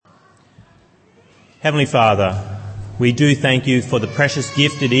Heavenly Father, we do thank you for the precious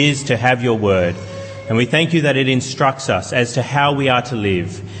gift it is to have your word. And we thank you that it instructs us as to how we are to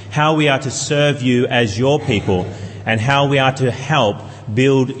live, how we are to serve you as your people, and how we are to help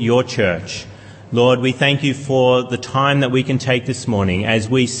build your church. Lord, we thank you for the time that we can take this morning as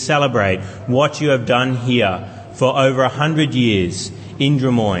we celebrate what you have done here for over 100 years in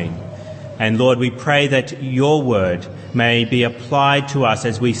Drummoyne. And Lord, we pray that your word may be applied to us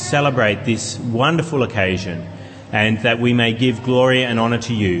as we celebrate this wonderful occasion, and that we may give glory and honour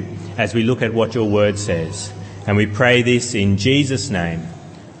to you as we look at what your word says. And we pray this in Jesus' name.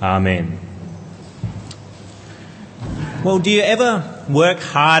 Amen. Well, do you ever work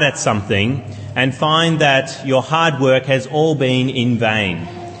hard at something and find that your hard work has all been in vain?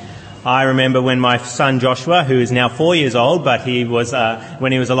 I remember when my son Joshua, who is now 4 years old, but he was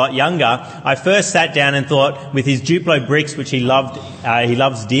when he was a lot younger, I first sat down and thought, with his Duplo bricks, which he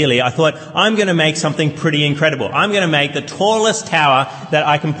loves dearly, I thought, I'm going to make something pretty incredible. I'm going to make the tallest tower that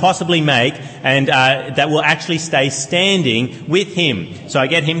I can possibly make, and that will actually stay standing with him. So I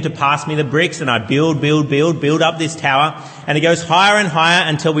get him to pass me the bricks, and I build up this tower, and it goes higher and higher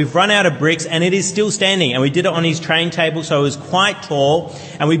until we've run out of bricks, and it is still standing. And we did it on his train table, so it was quite tall,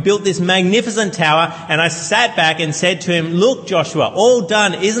 and we built this magnificent tower, and I sat back and said to him, look, Joshua, all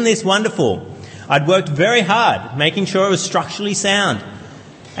done. Isn't this wonderful? I'd worked very hard, making sure it was structurally sound.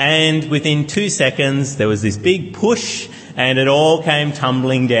 And within 2 seconds, there was this big push, and it all came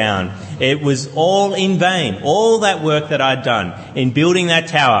tumbling down. It was all in vain, all that work that I'd done in building that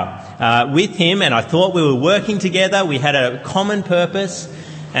tower with him, and I thought we were working together, we had a common purpose,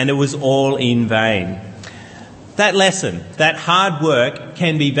 and it was all in vain. That lesson, that hard work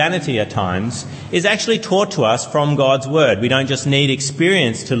can be vanity at times, is actually taught to us from God's word. We don't just need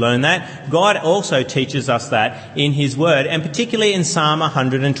experience to learn that. God also teaches us that in his word, and particularly in Psalm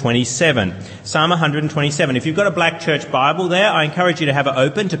 127. Psalm 127. If you've got a Black Church Bible there, I encourage you to have it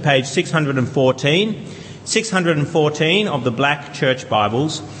open to page 614. 614 of the Black Church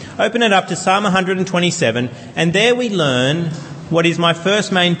Bibles. Open it up to Psalm 127, and there we learn what is my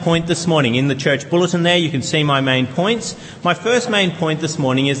first main point this morning. In the church bulletin there, you can see my main points. My first main point this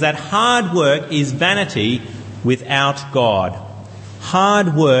morning is that hard work is vanity without God.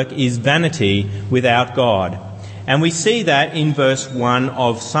 Hard work is vanity without God. And we see that in verse 1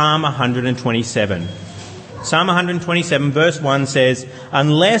 of Psalm 127. Psalm 127 verse 1 says,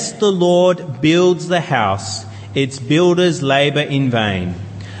 "Unless the Lord builds the house, its builders labour in vain.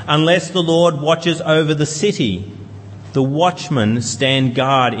 Unless the Lord watches over the city, the watchmen stand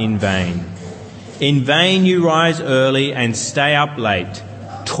guard in vain. In vain you rise early and stay up late,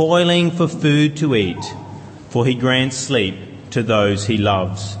 toiling for food to eat, for he grants sleep to those he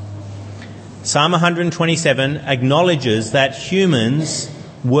loves." Psalm 127 acknowledges that humans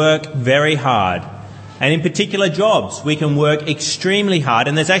work very hard. And in particular jobs, we can work extremely hard.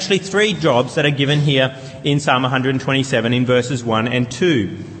 And there's actually 3 jobs that are given here in Psalm 127 in verses 1 and 2.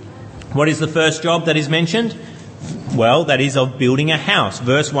 What is the first job that is mentioned? Well, that is of building a house.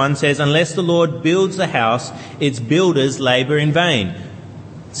 Verse 1 says, "Unless the Lord builds the house, its builders labour in vain." It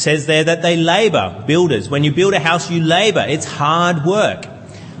says there that they labour, builders. When you build a house, you labour. It's hard work.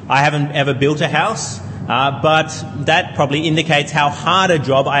 I haven't ever built a house, but that probably indicates how hard a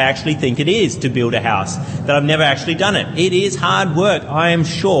job I actually think it is to build a house, that I've never actually done it. It is hard work, I am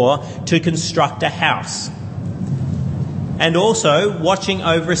sure, to construct a house. And also, watching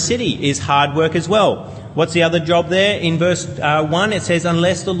over a city is hard work as well. What's the other job there? In verse 1, it says,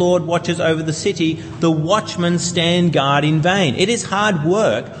 "Unless the Lord watches over the city, the watchmen stand guard in vain." It is hard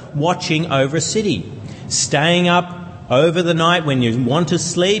work watching over a city. Staying up over the night when you want to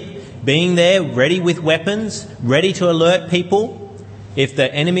sleep, being there ready with weapons, ready to alert people if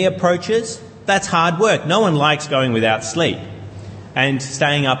the enemy approaches, that's hard work. No one likes going without sleep and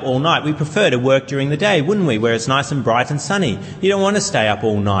staying up all night. We prefer to work during the day, wouldn't we, where it's nice and bright and sunny. You don't want to stay up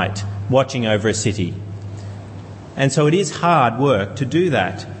all night watching over a city. And so it is hard work to do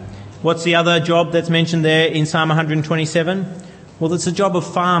that. What's the other job that's mentioned there in Psalm 127? Well, it's a job of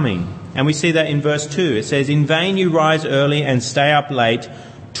farming. And we see that in verse 2. It says, "In vain you rise early and stay up late,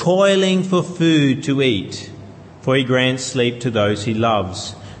 toiling for food to eat, for he grants sleep to those he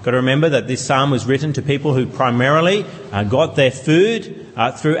loves." Got to remember that this psalm was written to people who primarily got their food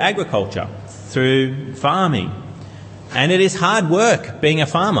through agriculture, through farming. And it is hard work being a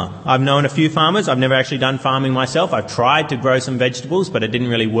farmer. I've known a few farmers. I've never actually done farming myself. I've tried to grow some vegetables, but it didn't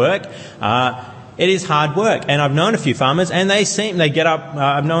really work. It is hard work. And I've known a few farmers, and they get up.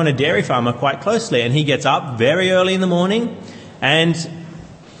 I've known a dairy farmer quite closely, and he gets up very early in the morning, and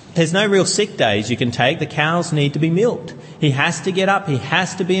there's no real sick days you can take. The cows need to be milked. He has to get up. He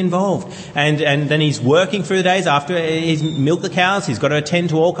has to be involved. And then he's working through the days after he's milked the cows. He's got to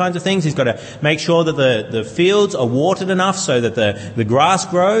attend to all kinds of things. He's got to make sure that the fields are watered enough so that the grass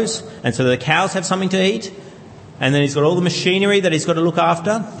grows and so that the cows have something to eat. And then he's got all the machinery that he's got to look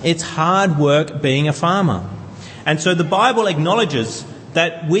after. It's hard work being a farmer. And so the Bible acknowledges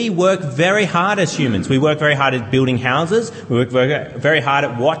that we work very hard as humans. We work very hard at building houses. We work very hard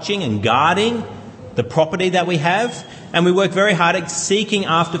at watching and guarding the property that we have. And we work very hard at seeking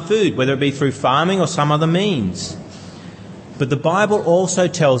after food, whether it be through farming or some other means. But the Bible also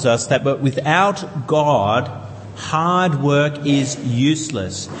tells us that without God, hard work is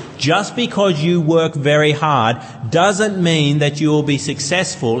useless. Just because you work very hard doesn't mean that you will be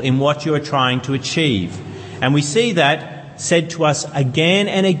successful in what you are trying to achieve. And we see that said to us again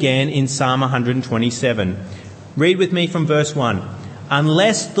and again in Psalm 127. Read with me from verse 1.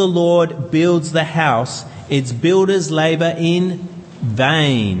 Unless the Lord builds the house, its builders labour in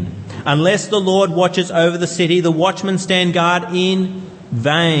vain. Unless the Lord watches over the city, the watchmen stand guard in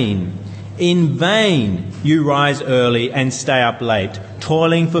vain. In vain you rise early and stay up late,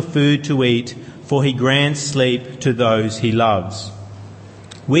 toiling for food to eat, for he grants sleep to those he loves.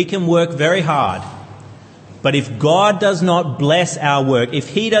 We can work very hard, but if God does not bless our work, if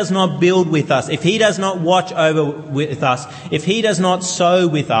he does not build with us, if he does not watch over with us, if he does not sow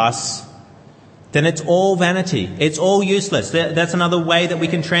with us, then it's all vanity. It's all useless. That's another way that we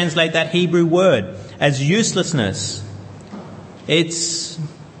can translate that Hebrew word as uselessness. It's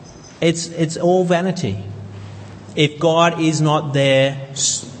all vanity. If God is not there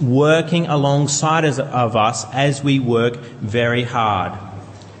working alongside of us as we work very hard.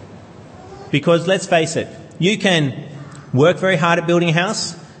 Because let's face it, you can work very hard at building a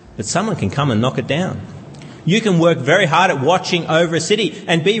house, but someone can come and knock it down. You can work very hard at watching over a city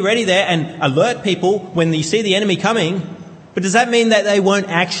and be ready there and alert people when you see the enemy coming. But does that mean that they won't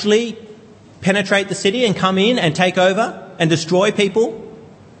actually penetrate the city and come in and take over and destroy people?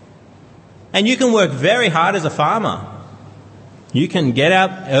 And you can work very hard as a farmer. You can get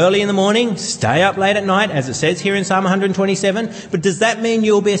up early in the morning, stay up late at night, as it says here in Psalm 127. But does that mean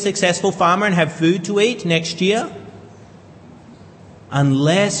you'll be a successful farmer and have food to eat next year?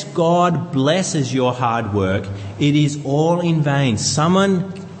 Unless God blesses your hard work, it is all in vain.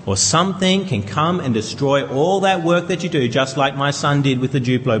 Someone or something can come and destroy all that work that you do, just like my son did with the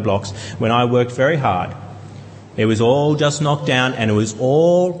Duplo blocks when I worked very hard. It was all just knocked down and it was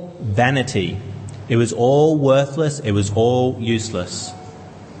all vanity. It was all worthless. It was all useless.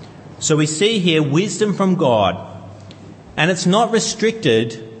 So we see here wisdom from God. And it's not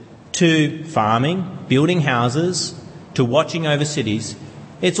restricted to farming, building houses, to watching over cities.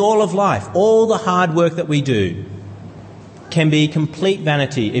 It's all of life. All the hard work that we do can be complete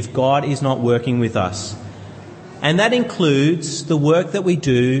vanity if God is not working with us. And that includes the work that we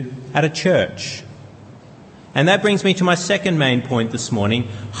do at a church. And that brings me to my second main point this morning.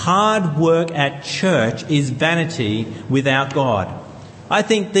 Hard work at church is vanity without God. I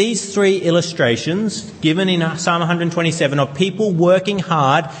think these three illustrations given in Psalm 127 of people working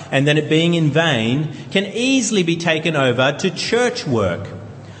hard and then it being in vain can easily be taken over to church work.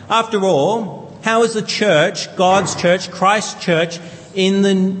 After all, how is the church, God's church, Christ's church in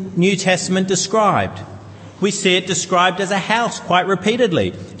the New Testament described? We see it described as a house quite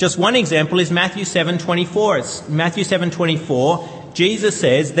repeatedly. Just one example is Matthew 7:24. It's Matthew 7:24. Jesus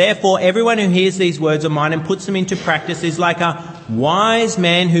says, "Therefore everyone who hears these words of mine and puts them into practice is like a wise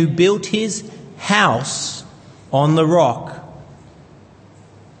man who built his house on the rock."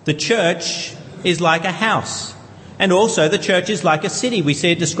 The church is like a house. And also the church is like a city. We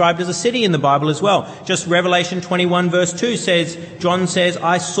see it described as a city in the Bible as well. Just Revelation 21 verse 2 says, John says,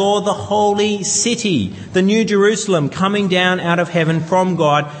 "I saw the holy city, the new Jerusalem, coming down out of heaven from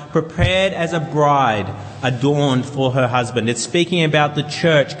God, prepared as a bride, adorned for her husband." It's speaking about the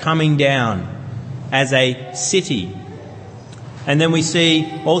church coming down as a city. And then we see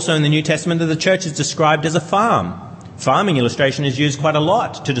also in the New Testament that the church is described as a farm. Farming illustration is used quite a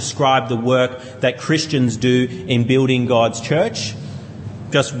lot to describe the work that Christians do in building God's church.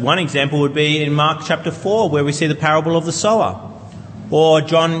 Just one example would be in Mark chapter 4, where we see the parable of the sower. Or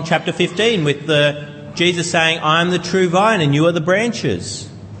John chapter 15 with Jesus saying, "I am the true vine and you are the branches."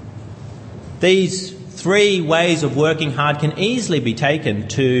 These three ways of working hard can easily be taken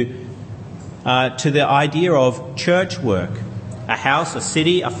to the idea of church work. A house, a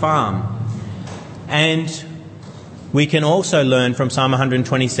city, a farm. And we can also learn from Psalm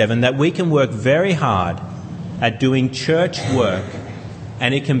 127 that we can work very hard at doing church work,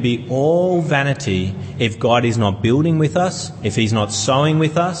 and it can be all vanity if God is not building with us, if he's not sowing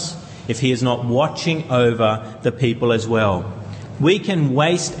with us, if he is not watching over the people as well. We can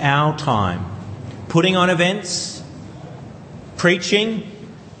waste our time putting on events, preaching,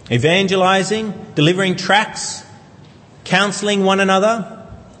 evangelizing, delivering tracts, counselling one another.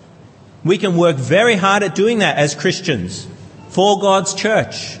 We can work very hard at doing that as Christians for God's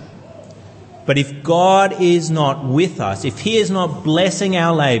church. But if God is not with us, if he is not blessing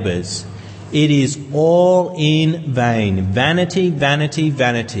our labours, it is all in vain. Vanity, vanity,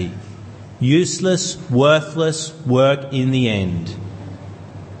 vanity. Useless, worthless work in the end.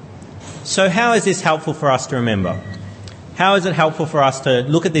 So how is this helpful for us to remember? How is it helpful for us to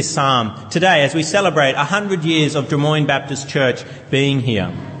look at this psalm today as we celebrate 100 years of Drummoyne Baptist Church being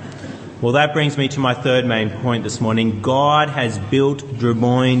here? Well, that brings me to my third main point this morning. God has built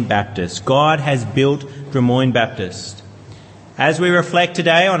Drummoyne Baptist. God has built Drummoyne Baptist. As we reflect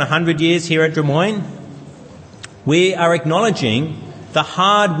today on 100 years here at Drummoyne, we are acknowledging the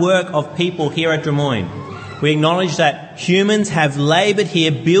hard work of people here at Drummoyne. We acknowledge that humans have laboured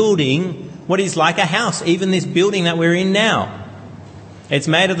here building what is like a house, even this building that we're in now. It's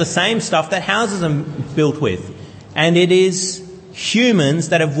made of the same stuff that houses are built with. And it is humans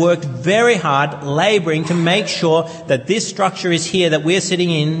that have worked very hard, labouring to make sure that this structure is here that we're sitting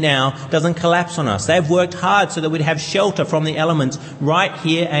in now doesn't collapse on us. They've worked hard so that we'd have shelter from the elements right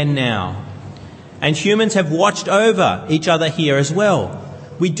here and now. And humans have watched over each other here as well.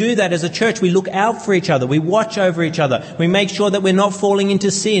 We do that as a church. We look out for each other. We watch over each other. We make sure that we're not falling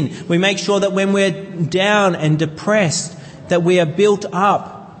into sin. We make sure that when we're down and depressed, that we are built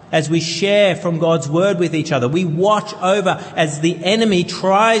up as we share from God's word with each other. We watch over as the enemy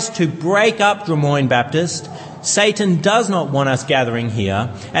tries to break up Drummoyne Baptist. Satan does not want us gathering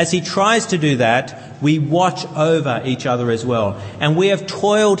here. As he tries to do that, we watch over each other as well. And we have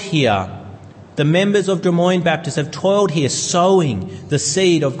toiled here. The members of Drummoyne Baptist have toiled here, sowing the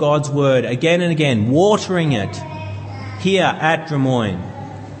seed of God's word again and again, watering it here at Drummoyne.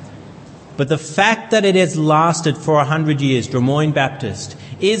 But the fact that it has lasted for 100 years, Drummoyne Baptist,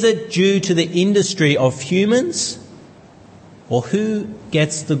 is it due to the industry of humans, or who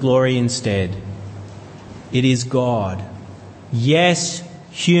gets the glory instead? It is God. Yes,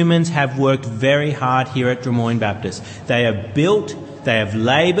 humans have worked very hard here at Drummoyne Baptist. They have built, they have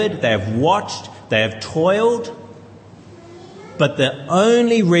laboured, they have watched, they have toiled. But the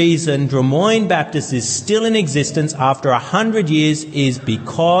only reason Drummoyne Baptist is still in existence after 100 years is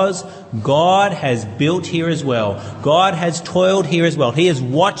because God has built here as well. God has toiled here as well. He has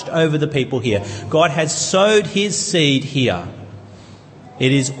watched over the people here. God has sowed his seed here.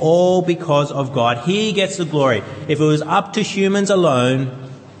 It is all because of God. He gets the glory. If it was up to humans alone,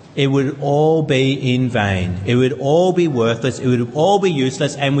 it would all be in vain. It would all be worthless. It would all be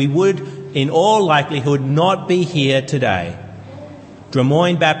useless. And we would, in all likelihood, not be here today.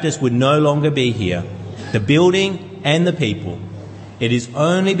 Drummoyne Baptist would no longer be here. The building and the people. It is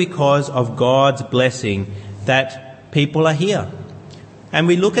only because of God's blessing that people are here. And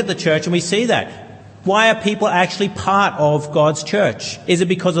we look at the church and we see that. Why are people actually part of God's church? Is it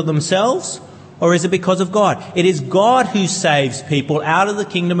because of themselves? Or is it because of God? It is God who saves people out of the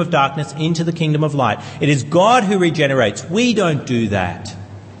kingdom of darkness into the kingdom of light. It is God who regenerates. We don't do that.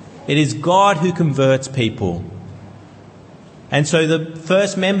 It is God who converts people. And so the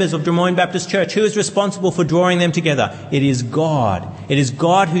first members of Drummoyne Baptist Church, who is responsible for drawing them together? It is God. It is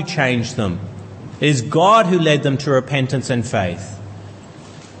God who changed them. It is God who led them to repentance and faith.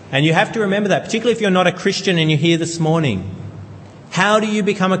 And you have to remember that, particularly if you're not a Christian and you're here this morning. How do you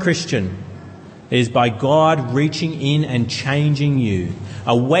become a Christian? It is by God reaching in and changing you,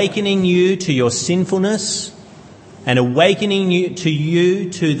 awakening you to your sinfulness and awakening you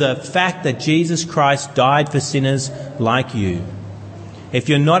to the fact that Jesus Christ died for sinners like you. If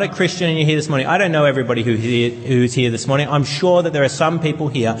you're not a Christian and you're here this morning, I don't know everybody who's here this morning. I'm sure that there are some people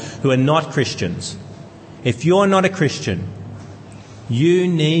here who are not Christians. If you're not a Christian, you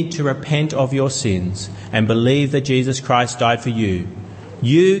need to repent of your sins and believe that Jesus Christ died for you.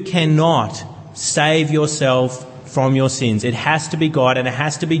 You cannot save yourself from your sins. It has to be God, and it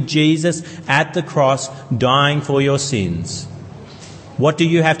has to be Jesus at the cross dying for your sins. What do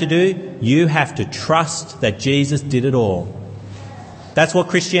you have to do? You have to trust that Jesus did it all. That's what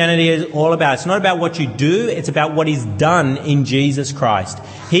Christianity is all about. It's not about what you do, it's about what is done in Jesus Christ.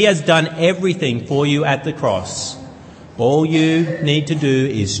 He has done everything for you at the cross. All you need to do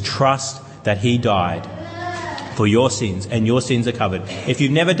is trust that he died for your sins, and your sins are covered. If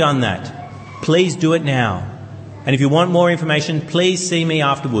you've never done that, please do it now. And if you want more information, please see me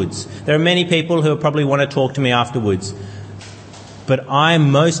afterwards. There are many people who probably want to talk to me afterwards. But I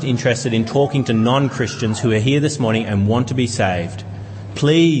am most interested in talking to non-Christians who are here this morning and want to be saved.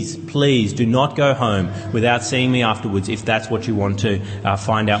 Please, please do not go home without seeing me afterwards if that's what you want to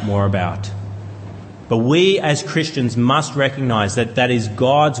find out more about. But we as Christians must recognise that that is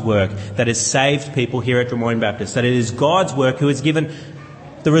God's work that has saved people here at Drummoyne Baptist, that it is God's work who has given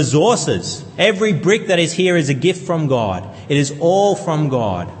the resources. Every brick that is here is a gift from God. It is all from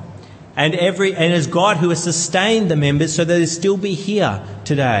God. And it is God who has sustained the members so that they still be here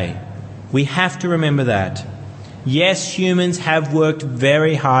today. We have to remember that. Yes, humans have worked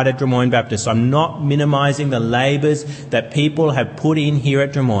very hard at Drummoyne Baptist. I'm not minimising the labours that people have put in here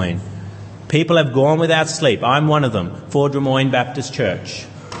at Drummoyne. People have gone without sleep. I'm one of them for Drummoyne Baptist Church.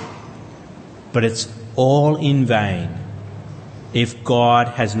 But it's all in vain if God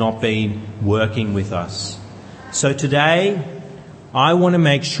has not been working with us. So today, I want to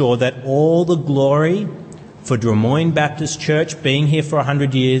make sure that all the glory for Drummoyne Baptist Church being here for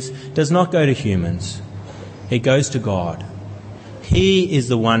 100 years does not go to humans. It goes to God. He is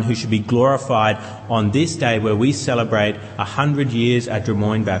the one who should be glorified on this day where we celebrate 100 years at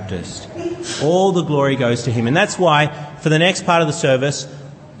Drummoyne Baptist. All the glory goes to him. And that's why, for the next part of the service,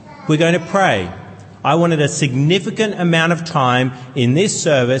 we're going to pray. I wanted a significant amount of time in this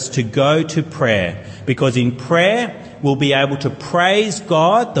service to go to prayer, because in prayer we'll be able to praise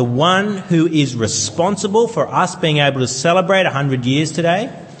God, the one who is responsible for us being able to celebrate 100 years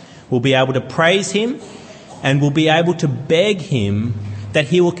today. We'll be able to praise him, and we'll be able to beg him that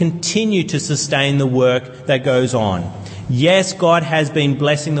he will continue to sustain the work that goes on. Yes, God has been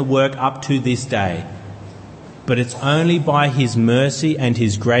blessing the work up to this day, but it's only by his mercy and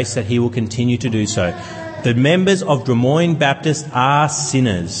his grace that he will continue to do so. The members of Drummoyne Baptist are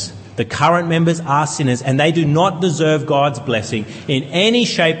sinners. The current members are sinners, and they do not deserve God's blessing in any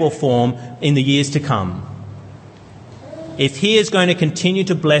shape or form in the years to come. If he is going to continue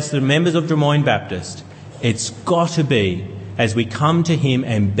to bless the members of Drummoyne Baptist, it's got to be as we come to him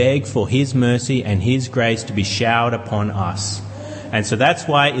and beg for his mercy and his grace to be showered upon us. And so that's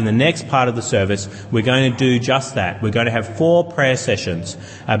why in the next part of the service, we're going to do just that. We're going to have 4 prayer sessions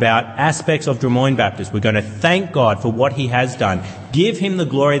about aspects of Drummoyne Baptist. We're going to thank God for what he has done, give him the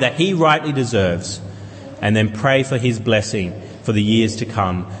glory that he rightly deserves, and then pray for his blessing for the years to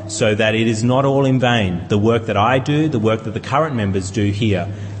come, so that it is not all in vain, the work that I do, the work that the current members do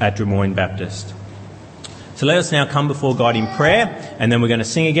here at Drummoyne Baptist. So let us now come before God in prayer, and then we're going to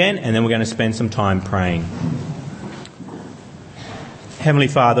sing again, and then we're going to spend some time praying. Heavenly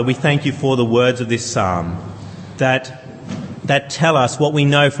Father, we thank you for the words of this psalm that tell us what we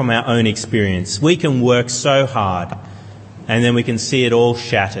know from our own experience. We can work so hard, and then we can see it all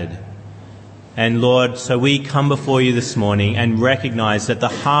shattered. And Lord, so we come before you this morning and recognise that the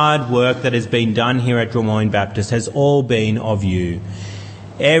hard work that has been done here at Drummoyne Baptist has all been of you.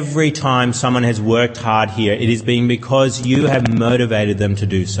 Every time someone has worked hard here, it has been because you have motivated them to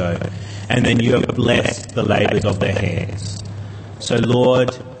do so, and then you have blessed the labours of their hands. So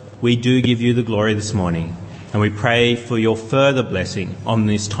Lord, we do give you the glory this morning, and we pray for your further blessing on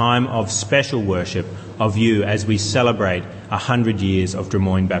this time of special worship of you as we celebrate 100 years of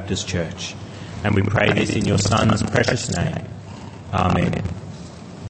Drummoyne Baptist Church. And we pray this in your Son's precious name. Amen.